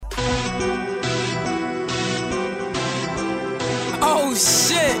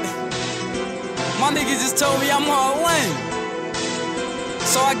My niggas just told me I'm all in,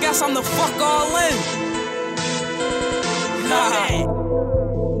 so I guess I'm the fuck all in. Nah.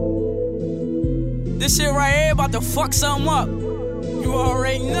 This shit right here about to fuck something up. You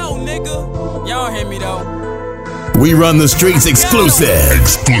already know, nigga. Y'all don't hear me though. We run the streets exclusive.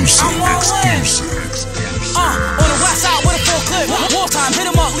 I'm all in. On the west side with a full clip. War time,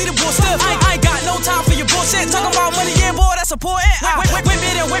 hit him up, lead the boy stiff. I ain't got no time for your bullshit. Talking about money, yeah, boy, that's important.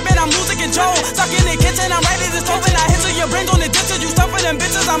 Whip it, I'm losing control. Stuck in the kitchen, I'm right in the stove. And I hit to your brains on the dishes. You stuffing them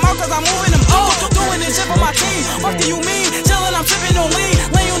bitches, I'm out cause I'm moving them. Oh, doing this shit for my team. What do you mean? Chillin', I'm tripping on lean.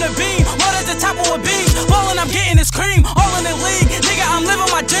 Lay on the beam, right at the top of a beam. Ballin', I'm getting this cream. All in the league. Nigga, I'm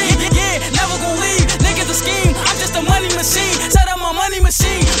living my dream. Yeah, never gon' leave. Niggas a scheme. I'm just a money machine. Set up my money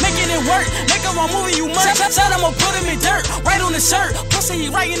machine. Making it work. Make up my movie, you merch. Said I'ma put him in dirt. Right on the shirt. Pussy, he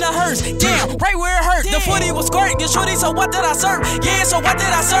right in the hearse. Damn, right where it hurt. The footy was squirt. Get shorty, so what did I serve? Yeah, so what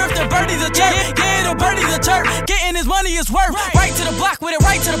did I serve? The birdie, the jerk. Yeah, the birdie, the jerk. Getting his money is worth. Right to the block with it.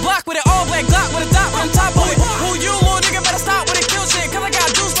 Right to the block with it. All black Glock with a dot on top of it. Who you, little nigga, better stop with it. Kill shit, cause I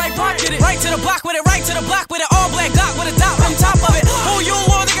got juice like pocket it. Right to the block with it. Right to the block with it. All black Glock with a dot on top of it. Who you,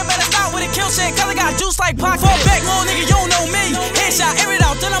 little nigga, better stop with it. Kill shit, cause I got juice like pocket. Fall back, little nigga, you don't know me. Headshot, air it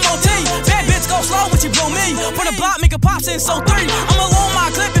out, then I'm OT. Bad bitch go slow when she blow me. From the block, make a pop since so 3. I'ma loan my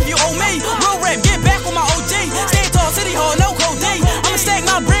clip if you owe me. Real rap, get back with my OG. Stay tall, city hall, no code D. I'ma stack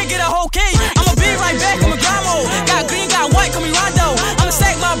my bread, get a whole key. I'ma be right back, I'm a gramo. Got green, got white, call me Rondo. I'ma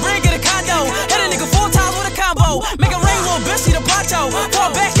stack my bread, get a condo. Hit a nigga 4 times with a combo. Make a ring, little bitch, see the poncho.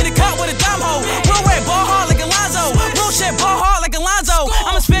 Fall back in the cut with a dime hoe. Real rap, ball hard like Alonzo. Real shit, ball hard like Alonzo.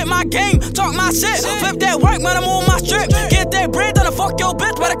 I'ma spit my game, talk my shit. Flip that work, man, I'm on my strip. Get that bread, then I fuck your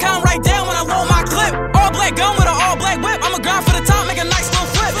bitch. Better come right down when I roll my clip. All black gun with an all black whip. I'ma grind for the top, make a nice little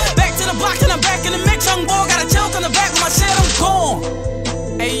flip. Back to the block, then I'm back in the mix. Young boy, gotta chill on the back with my shit, I'm gone.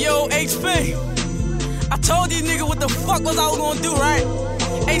 Hey yo, HP, I told these niggas what the fuck was I gonna do, right?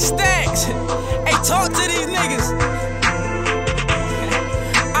 Hey Stacks, hey, talk to these niggas.